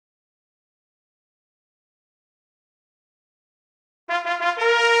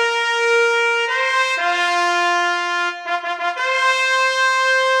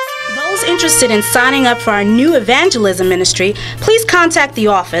interested in signing up for our new evangelism ministry, please contact the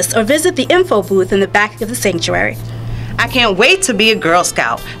office or visit the info booth in the back of the sanctuary. I can't wait to be a Girl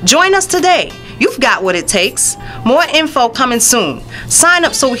Scout. Join us today. You've got what it takes. More info coming soon. Sign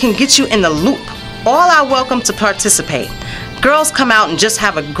up so we can get you in the loop. All are welcome to participate. Girls come out and just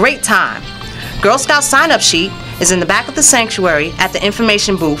have a great time. Girl Scout sign-up sheet is in the back of the sanctuary at the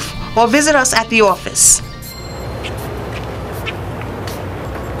information booth, or visit us at the office.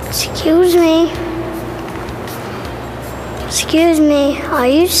 Excuse me. Excuse me, are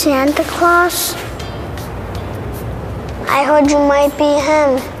you Santa Claus? I heard you might be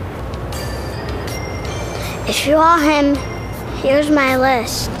him. If you are him, here's my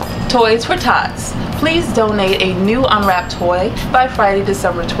list. Toys for Tots. Please donate a new unwrapped toy by Friday,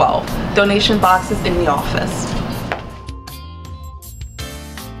 December 12th. Donation boxes in the office.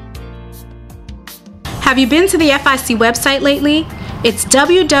 Have you been to the FIC website lately? It's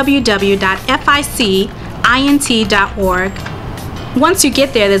www.ficint.org. Once you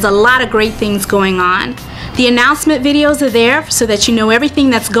get there, there's a lot of great things going on. The announcement videos are there so that you know everything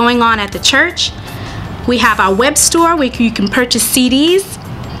that's going on at the church. We have our web store where you can purchase CDs.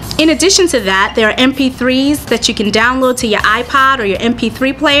 In addition to that, there are MP3s that you can download to your iPod or your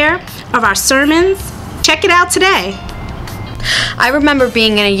MP3 player of our sermons. Check it out today. I remember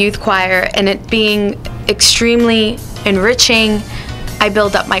being in a youth choir and it being extremely enriching. I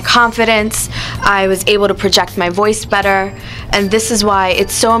built up my confidence. I was able to project my voice better. And this is why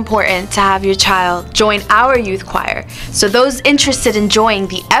it's so important to have your child join our youth choir. So those interested in joining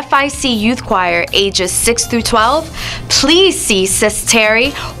the FIC Youth Choir ages 6 through 12, please see Sis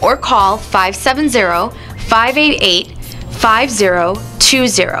Terry or call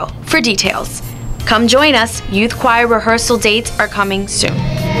 570-588-5020 for details. Come join us. Youth choir rehearsal dates are coming soon.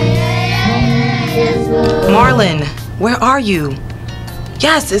 Marlon, where are you?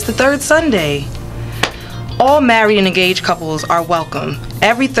 Yes, it's the third Sunday. All married and engaged couples are welcome.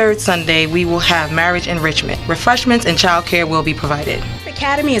 Every third Sunday, we will have marriage enrichment. Refreshments and childcare will be provided.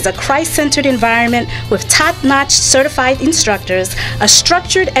 Academy is a Christ-centered environment with top-notch certified instructors, a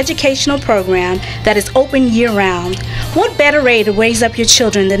structured educational program that is open year-round. What better way to raise up your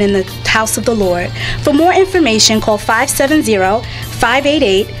children than in the house of the Lord? For more information, call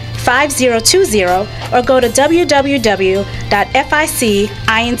 570-588-5020 or go to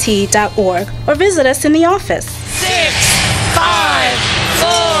www.ficint.org or visit us in the office. 6, 5, 4,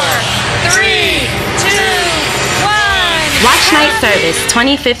 3, 2, 1. Watch Night Service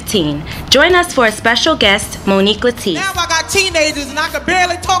 2015. Join us for a special guest, Monique Latif. Now I got teenagers and I can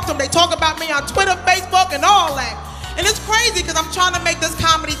barely talk to them. They talk about me on Twitter, Facebook, and all that. And it's crazy because I'm trying to make this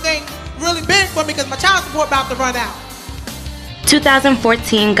comedy thing really big for me because my child support about to run out.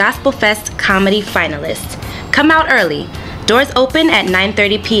 2014 Gospel Fest Comedy Finalist. Come out early. Doors open at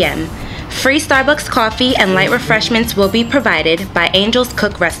 9:30 p.m. Free Starbucks coffee and light refreshments will be provided by Angel's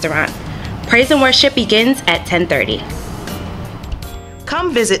Cook Restaurant. Praise and worship begins at 10:30.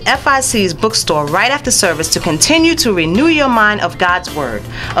 Come visit FIC's bookstore right after service to continue to renew your mind of God's Word.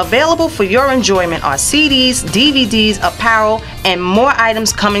 Available for your enjoyment are CDs, DVDs, apparel, and more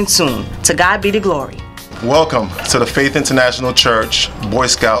items coming soon. To God be the glory. Welcome to the Faith International Church Boy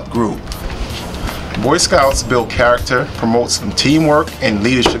Scout Group. Boy Scouts build character, promote some teamwork and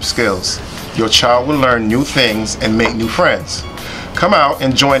leadership skills. Your child will learn new things and make new friends. Come out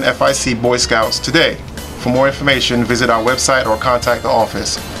and join FIC Boy Scouts today. For more information, visit our website or contact the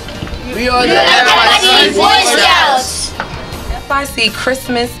office. We are the FIC Boy Scouts. FIC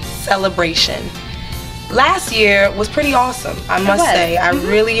Christmas celebration. Last year was pretty awesome, I must say. I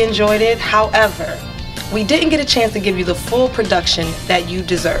really enjoyed it. However, we didn't get a chance to give you the full production that you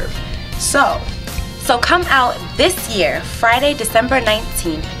deserve. So come out this year, Friday, December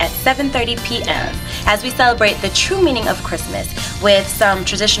 19th at 7:30 p.m. as we celebrate the true meaning of Christmas with some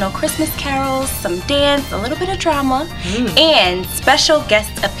traditional Christmas carols, some dance, a little bit of drama, and special guest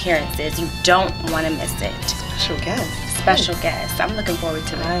appearances. You don't want to miss it. Special guests. Special guests. I'm looking forward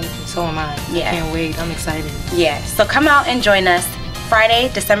to it. So am I. Yeah. I can't wait. I'm excited. Yeah. So come out and join us Friday,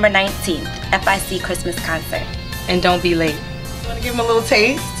 December 19th, FIC Christmas concert. And don't be late. You want to give them a little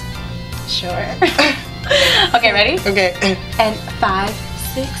taste? Sure. Okay, ready? Okay. And 5,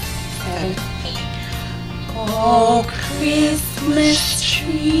 6, 7, 8. Oh, Christmas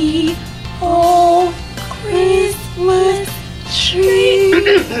tree. Oh, Christmas tree.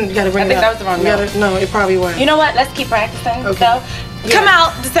 You gotta bring it up. that was the wrong note. No, it probably wasn't. You know what? Let's keep practicing. Okay. So, Yeah. come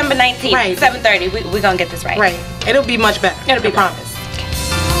out December 19th, Right. 7:30. We're gonna get this right. Right. It'll be much better. It'll be I promise.